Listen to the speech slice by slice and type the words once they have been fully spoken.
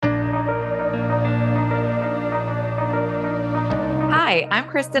Hi, I'm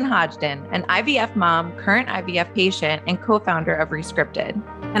Kristen Hodgden, an IVF mom, current IVF patient, and co-founder of Rescripted.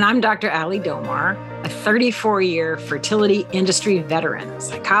 And I'm Dr. Ali Domar, a 34-year fertility industry veteran,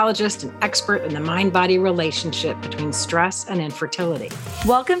 psychologist, and expert in the mind-body relationship between stress and infertility.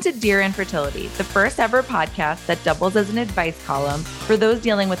 Welcome to Dear Infertility, the first ever podcast that doubles as an advice column for those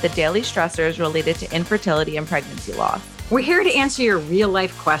dealing with the daily stressors related to infertility and pregnancy loss. We're here to answer your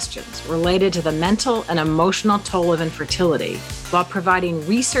real-life questions related to the mental and emotional toll of infertility while providing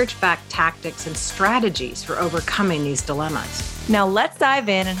research-backed tactics and strategies for overcoming these dilemmas. Now let's dive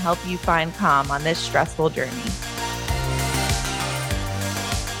in and help you find calm on this stressful journey.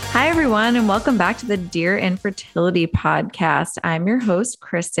 Hi, everyone, and welcome back to the Dear Infertility podcast. I'm your host,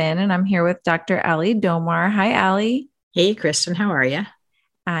 Kristen, and I'm here with Dr. Ali Domar. Hi, Ali. Hey, Kristen. How are you?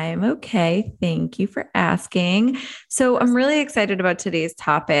 I'm okay. Thank you for asking. So I'm really excited about today's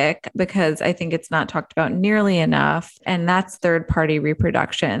topic because I think it's not talked about nearly enough, and that's third-party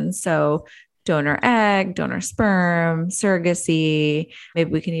reproduction. So donor egg, donor sperm, surrogacy, maybe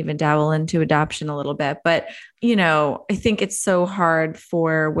we can even dabble into adoption a little bit. But, I think it's so hard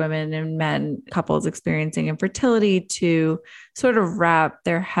for women and men, couples experiencing infertility to sort of wrap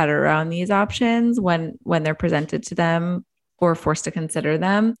their head around these options when they're presented to them or forced to consider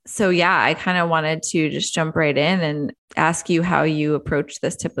them. So yeah, I kind of wanted to just jump right in and ask you how you approach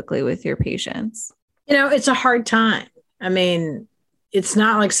this typically with your patients. It's a hard time. I mean, it's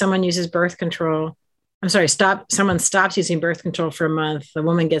not like someone uses birth control. Someone stops using birth control for a month. The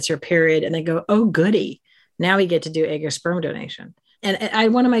woman gets her period and they go, oh, goody. Now we get to do egg or sperm donation. And I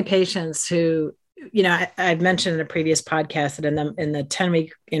had one of my patients who, I've mentioned in a previous podcast that in the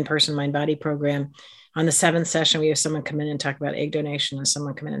 10-week in-person mind-body program, on the 7th session, we have someone come in and talk about egg donation and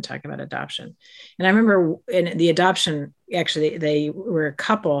someone come in and talk about adoption. And I remember in the adoption, actually, they were a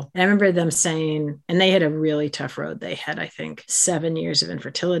couple. And I remember them saying, and they had a really tough road. They had, I think, 7 years of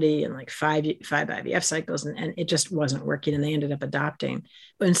infertility and like five IVF cycles, and it just wasn't working. And they ended up adopting.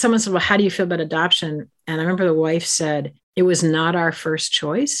 And someone said, well, how do you feel about adoption? And I remember the wife said, it was not our first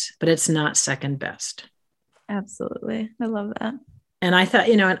choice, but it's not second best. Absolutely. I love that. And I thought,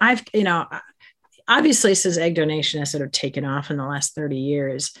 and I've, obviously, since egg donation has sort of taken off in the last 30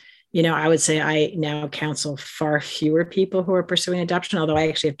 years, I would say I now counsel far fewer people who are pursuing adoption, although I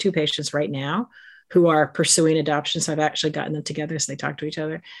actually have 2 patients right now who are pursuing adoption. So I've actually gotten them together so they talk to each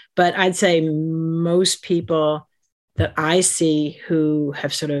other. But I'd say most people that I see who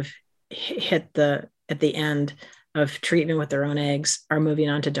have sort of hit at the end of treatment with their own eggs are moving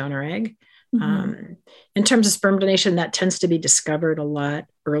on to donor egg. Mm-hmm. In terms of sperm donation, that tends to be discovered a lot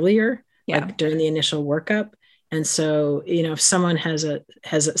earlier. Like during the initial workup. And so, if someone has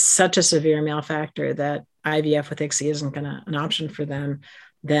such a severe malfactor that IVF with ICSI isn't an option for them,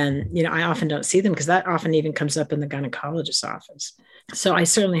 then, I often don't see them because that often even comes up in the gynecologist's office. So I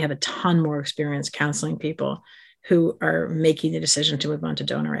certainly have a ton more experience counseling people who are making the decision to move on to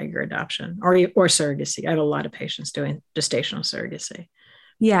donor egg or adoption or surrogacy. I have a lot of patients doing gestational surrogacy.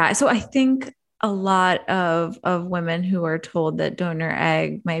 Yeah. So I think a lot of women who are told that donor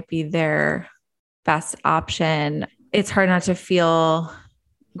egg might be their best option, it's hard not to feel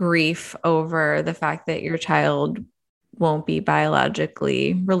grief over the fact that your child won't be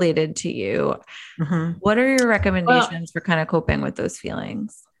biologically related to you. Mm-hmm. What are your recommendations for kind of coping with those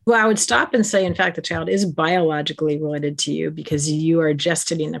feelings? Well, I would stop and say, in fact, the child is biologically related to you because you are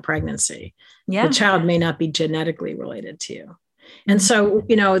gestating the pregnancy. Yeah. The child may not be genetically related to you. And so,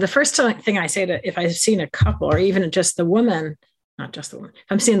 the first thing I say if I've seen a couple or even just the woman, not just the woman, if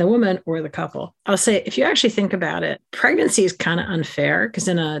I'm seeing the woman or the couple, I'll say, if you actually think about it, pregnancy is kind of unfair because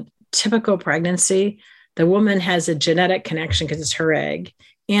in a typical pregnancy, the woman has a genetic connection because it's her egg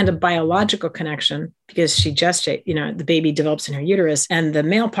and a biological connection because she gestates, the baby develops in her uterus and the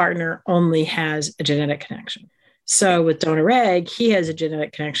male partner only has a genetic connection. So with donor egg, he has a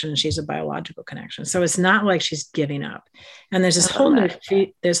genetic connection and she's a biological connection. So it's not like she's giving up. And there's this whole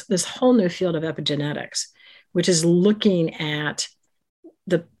new field of epigenetics, which is looking at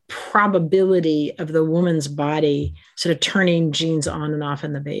the probability of the woman's body sort of turning genes on and off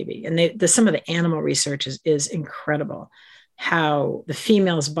in the baby. And some of the animal research is incredible. How the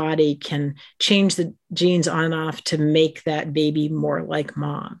female's body can change the genes on and off to make that baby more like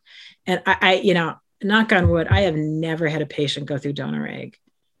mom. And I knock on wood, I have never had a patient go through donor egg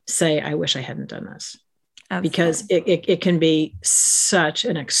say, I wish I hadn't done this. Absolutely. Because it can be such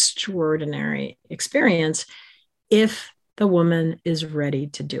an extraordinary experience if the woman is ready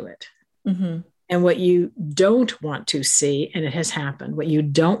to do it. Mm-hmm. And what you don't want to see, and it has happened, what you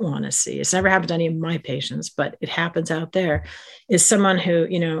don't want to see, it's never happened to any of my patients, but it happens out there, is someone who,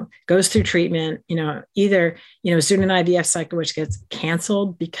 goes through treatment, either, is doing an IVF cycle, which gets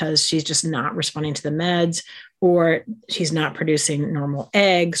canceled because she's just not responding to the meds, or she's not producing normal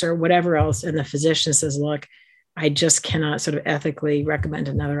eggs or whatever else. And the physician says, look, I just cannot sort of ethically recommend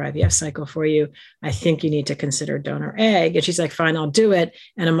another IVF cycle for you. I think you need to consider donor egg. And she's like, fine, I'll do it.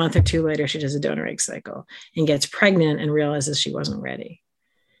 And a month or two later, she does a donor egg cycle and gets pregnant and realizes she wasn't ready.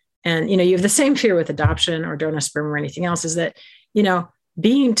 And, you have the same fear with adoption or donor sperm or anything else, is that,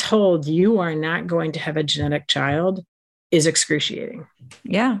 being told you are not going to have a genetic child is excruciating.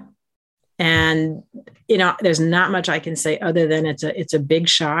 Yeah. And, there's not much I can say other than it's a big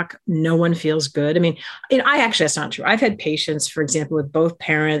shock. No one feels good. I mean, that's not true. I've had patients, for example, with both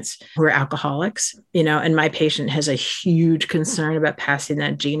parents who are alcoholics, and my patient has a huge concern about passing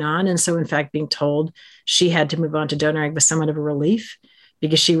that gene on. And so in fact, being told she had to move on to donor egg was somewhat of a relief,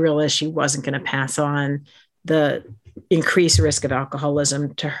 because she realized she wasn't going to pass on the increased risk of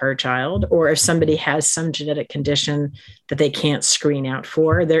alcoholism to her child. Or if somebody has some genetic condition that they can't screen out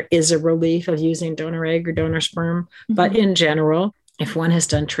for, there is a relief of using donor egg or donor sperm. Mm-hmm. But in general, if one has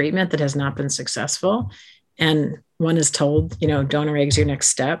done treatment that has not been successful and one is told, donor egg is your next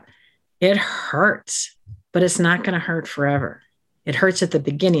step, it hurts, but it's not going to hurt forever. It hurts at the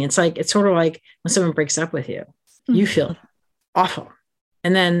beginning. It's sort of like when someone breaks up with you, you feel awful.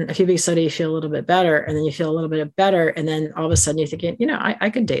 And then a few weeks later, you feel a little bit better, and then you feel a little bit better. And then all of a sudden you're thinking,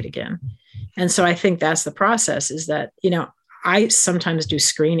 I could date again. And so I think that's the process, is that, I sometimes do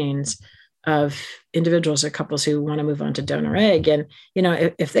screenings of individuals or couples who want to move on to donor egg. And,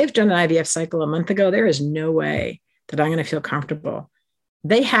 if they've done an IVF cycle a month ago, there is no way that I'm going to feel comfortable.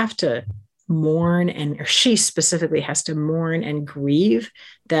 They have to mourn, or she specifically has to mourn and grieve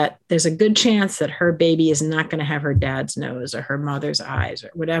that there's a good chance that her baby is not going to have her dad's nose or her mother's eyes or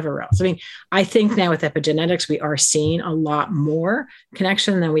whatever else. I mean, I think now with epigenetics, we are seeing a lot more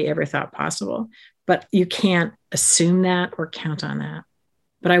connection than we ever thought possible, but you can't assume that or count on that.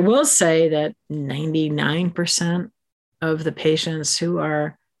 But I will say that 99% of the patients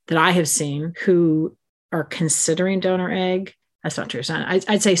that I have seen who are considering donor egg, that's not true.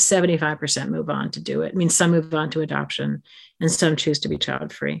 I'd say 75% move on to do it. I mean, some move on to adoption and some choose to be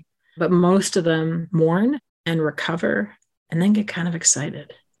child-free, but most of them mourn and recover and then get kind of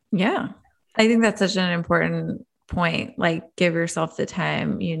excited. Yeah. I think that's such an important point. Like, give yourself the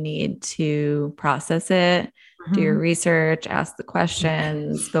time you need to process it, do your research, ask the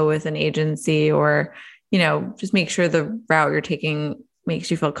questions, go with an agency, or, just make sure the route you're taking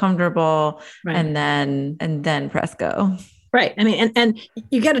makes you feel comfortable, right, and then press go. Right. I mean, and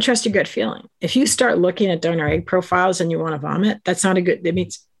you got to trust your gut feeling. If you start looking at donor egg profiles and you want to vomit, that's not it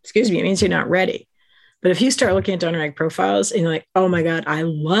means you're not ready. But if you start looking at donor egg profiles and you're like, oh my God, I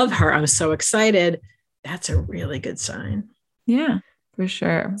love her, I'm so excited, that's a really good sign. Yeah, for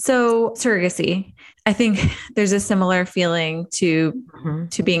sure. So surrogacy, I think there's a similar feeling to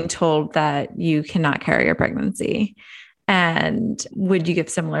being told that you cannot carry a pregnancy. And would you give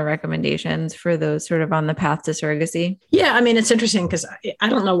similar recommendations for those sort of on the path to surrogacy? Yeah, I mean, it's interesting because I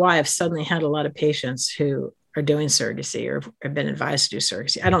don't know why I've suddenly had a lot of patients who are doing surrogacy or have been advised to do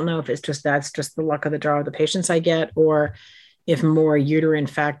surrogacy. I don't know if that's just the luck of the draw of the patients I get, or if more uterine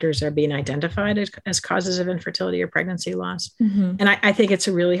factors are being identified as causes of infertility or pregnancy loss. Mm-hmm. And I think it's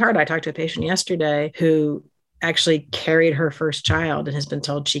really hard. I talked to a patient yesterday who actually carried her first child and has been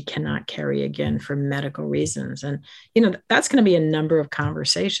told she cannot carry again for medical reasons. And, that's going to be a number of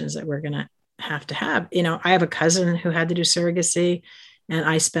conversations that we're going to have. I have a cousin who had to do surrogacy, and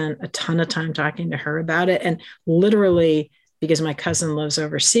I spent a ton of time talking to her about it. And literally, because my cousin lives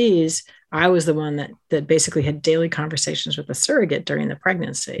overseas, I was the one that basically had daily conversations with the surrogate during the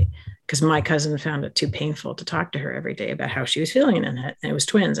pregnancy, because my cousin found it too painful to talk to her every day about how she was feeling, and it was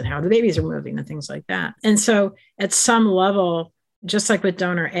twins and how the babies are moving and things like that. And so at some level, just like with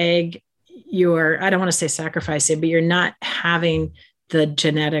donor egg, I don't want to say sacrificing, but you're not having the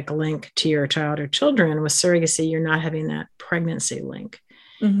genetic link to your child or children. With surrogacy, you're not having that pregnancy link.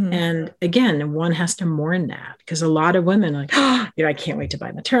 Mm-hmm. And again, one has to mourn that, because a lot of women are like, I can't wait to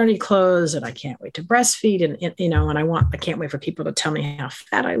buy maternity clothes, and I can't wait to breastfeed. And I can't wait for people to tell me how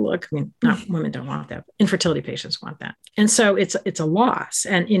fat I look. I mean, women don't want that. Infertility patients want that. And so it's a loss.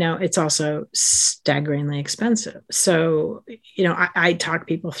 And, it's also staggeringly expensive. So, I talk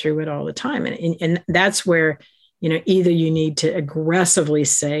people through it all the time. And that's where, either you need to aggressively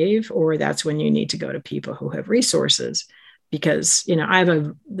save, or that's when you need to go to people who have resources. Because, I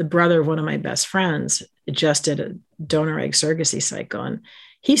have the brother of one of my best friends just did a donor egg surrogacy cycle. And,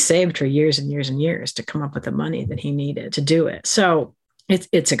 he saved for years and years and years to come up with the money that he needed to do it. So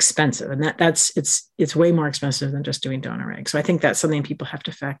it's expensive, and it's way more expensive than just doing donor eggs. So I think that's something people have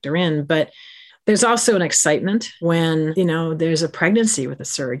to factor in. But there's also an excitement when, there's a pregnancy with a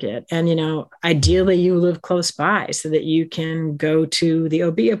surrogate, and, ideally you live close by so that you can go to the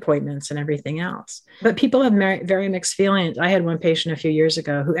OB appointments and everything else. But people have very mixed feelings. I had one patient a few years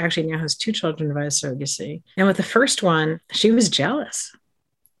ago who actually now has 2 children via surrogacy. And with the first one, she was jealous.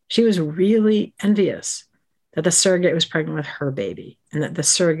 She was really envious that the surrogate was pregnant with her baby and that the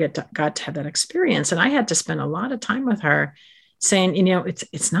surrogate got to have that experience. And I had to spend a lot of time with her saying,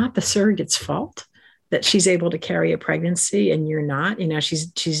 it's not the surrogate's fault that she's able to carry a pregnancy and you're not.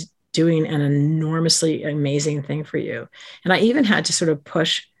 She's doing an enormously amazing thing for you. And I even had to sort of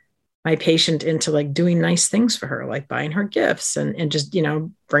push my patient into like doing nice things for her, like buying her gifts and just,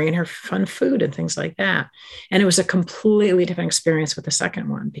 bringing her fun food and things like that. And it was a completely different experience with the second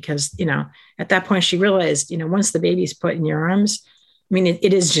one because, at that point she realized, once the baby's put in your arms, I mean,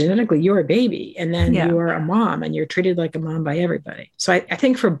 it is genetically your baby, and then you are a mom and you're treated like a mom by everybody. So I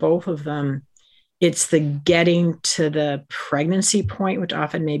think for both of them, it's the getting to the pregnancy point, which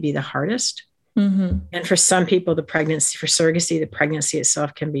often may be the hardest. Mm-hmm. And for some people, for surrogacy, the pregnancy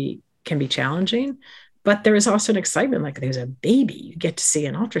itself can be challenging, but there is also an excitement, like there's a baby, you get to see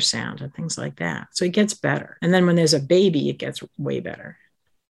an ultrasound and things like that. So it gets better. And then when there's a baby, it gets way better.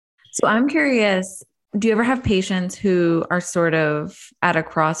 So I'm curious, do you ever have patients who are sort of at a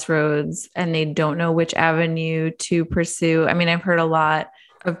crossroads and they don't know which avenue to pursue? I mean, I've heard a lot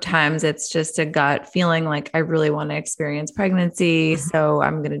of times it's just a gut feeling like I really want to experience pregnancy. So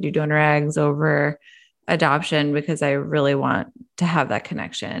I'm going to do donor eggs over adoption because I really want to have that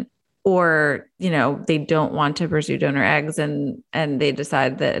connection. Or, they don't want to pursue donor eggs and they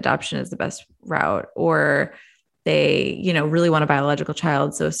decide that adoption is the best route, or they, really want a biological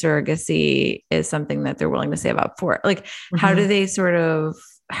child. So surrogacy is something that they're willing to save up for. Like, how do you sort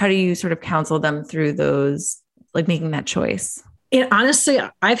of counsel them through those, like making that choice? Honestly,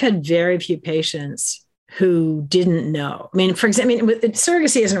 I've had very few patients who didn't know. I mean, for example,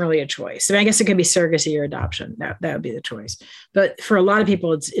 surrogacy isn't really a choice. I mean, I guess it could be surrogacy or adoption. That would be the choice. But for a lot of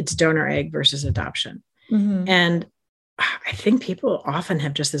people, it's donor egg versus adoption. Mm-hmm. And I think people often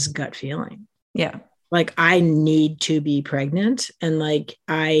have just this gut feeling. Yeah. Like, I need to be pregnant. And like,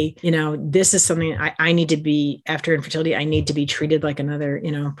 this is something I need to be, after infertility, I need to be treated like another,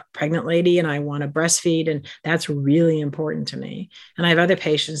 pregnant lady, and I want to breastfeed. And that's really important to me. And I have other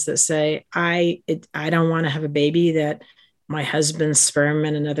patients that say, I don't want to have a baby that my husband's sperm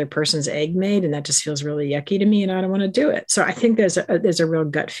and another person's egg made. And that just feels really yucky to me. And I don't want to do it. So I think there's a real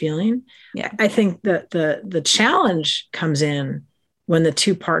gut feeling. Yeah. I think that the challenge comes in when the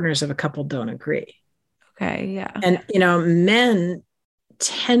 2 partners of a couple don't agree. Okay. Yeah. And, men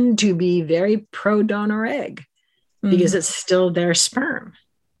tend to be very pro donor egg because it's still their sperm.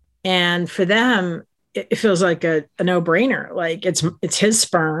 And for them, it feels like a no-brainer. Like it's his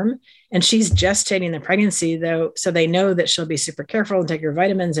sperm and she's gestating the pregnancy though. So they know that she'll be super careful and take her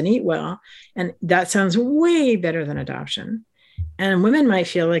vitamins and eat well. And that sounds way better than adoption. And women might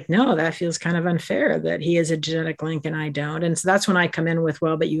feel like, no, that feels kind of unfair that he has a genetic link and I don't. And so that's when I come in with,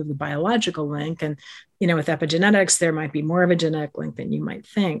 well, but you have a biological link. And, with epigenetics, there might be more of a genetic link than you might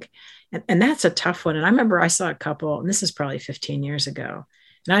think. And that's a tough one. And I remember I saw a couple, and this is probably 15 years ago,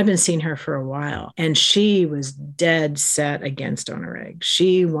 and I've been seeing her for a while, and she was dead set against donor egg.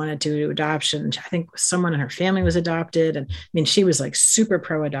 She wanted to do adoption. I think someone in her family was adopted. And I mean, she was like super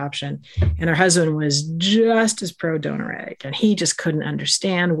pro adoption, and her husband was just as pro donor egg. And he just couldn't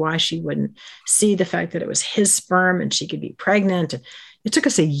understand why she wouldn't see the fact that it was his sperm and she could be pregnant. And it took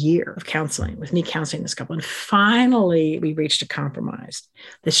us a year of counseling, with me counseling this couple. And finally, we reached a compromise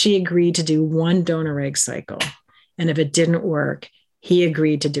that she agreed to do 1 donor egg cycle. And if it didn't work, he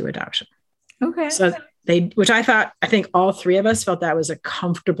agreed to do adoption. Okay. So I think all 3 of us felt that was a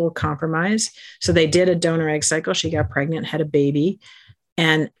comfortable compromise. So they did a donor egg cycle. She got pregnant, had a baby.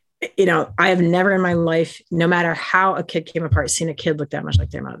 And, I have never in my life, no matter how a kid came apart, seen a kid look that much like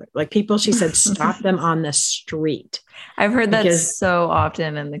their mother. Like people, she said, stop them on the street. I've heard that so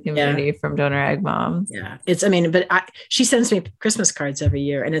often in the community from donor egg moms. Yeah. She sends me Christmas cards every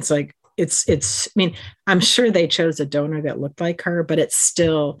year, and it's like, I mean, I'm sure they chose a donor that looked like her, but it's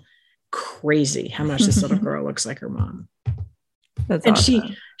still crazy how much this little girl looks like her mom. That's and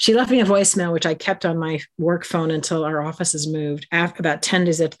awesome. She left me a voicemail, which I kept on my work phone until our offices moved, about 10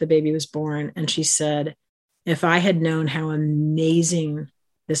 days after the baby was born. And she said, if I had known how amazing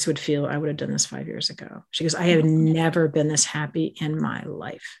this would feel, I would have done this 5 years ago. She goes, I have never been this happy in my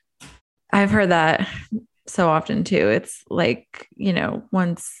life. I've heard that so often too. It's like,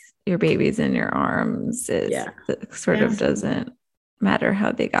 once your baby's in your arms, it sort of doesn't matter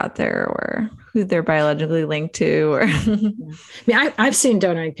how they got there or who they're biologically linked to. Or I mean, I've seen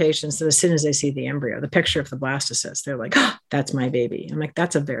donor egg patients that as soon as they see the embryo, the picture of the blastocyst, they're like, oh, that's my baby. I'm like,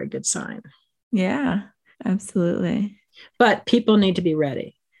 that's a very good sign. Yeah, absolutely. But people need to be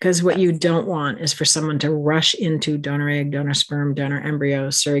ready, because what you don't want is for someone to rush into donor egg, donor sperm, donor embryo,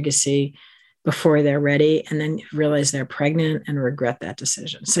 surrogacy before they're ready, and then realize they're pregnant and regret that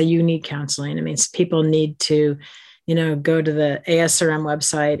decision. So you need counseling. I mean, people need to, go to the ASRM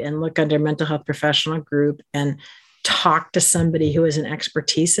website and look under mental health professional group and talk to somebody who has an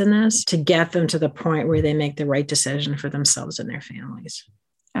expertise in this to get them to the point where they make the right decision for themselves and their families.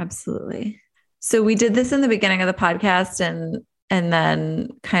 Absolutely. So we did this in the beginning of the podcast and then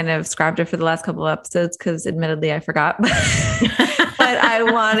kind of scrapped it for the last couple of episodes because admittedly I forgot. But I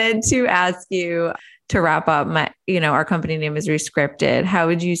wanted to ask you to wrap up our company name is Rescripted. How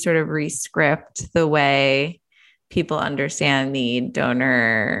would you sort of rescript the way people understand the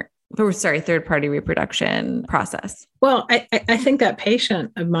third-party reproduction process? Well, I think that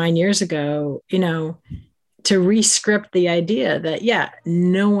patient of mine years ago, to rescript the idea that,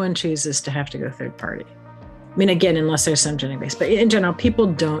 no one chooses to have to go third party. I mean, again, unless there's some genetic base, but in general, people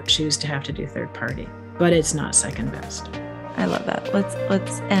don't choose to have to do third party, but it's not second best. I love that.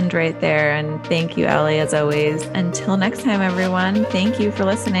 Let's end right there. And thank you, Allie, as always. Until next time, everyone. Thank you for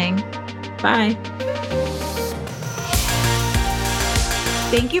listening. Bye.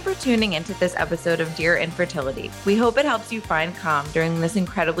 Thank you for tuning into this episode of Dear Infertility. We hope it helps you find calm during this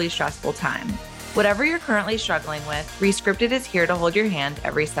incredibly stressful time. Whatever you're currently struggling with, Rescripted is here to hold your hand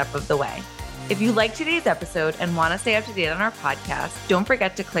every step of the way. If you liked today's episode and want to stay up to date on our podcast, don't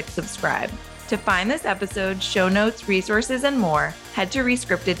forget to click subscribe. To find this episode, show notes, resources, and more, head to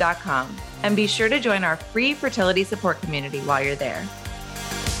rescripted.com and be sure to join our free fertility support community while you're there.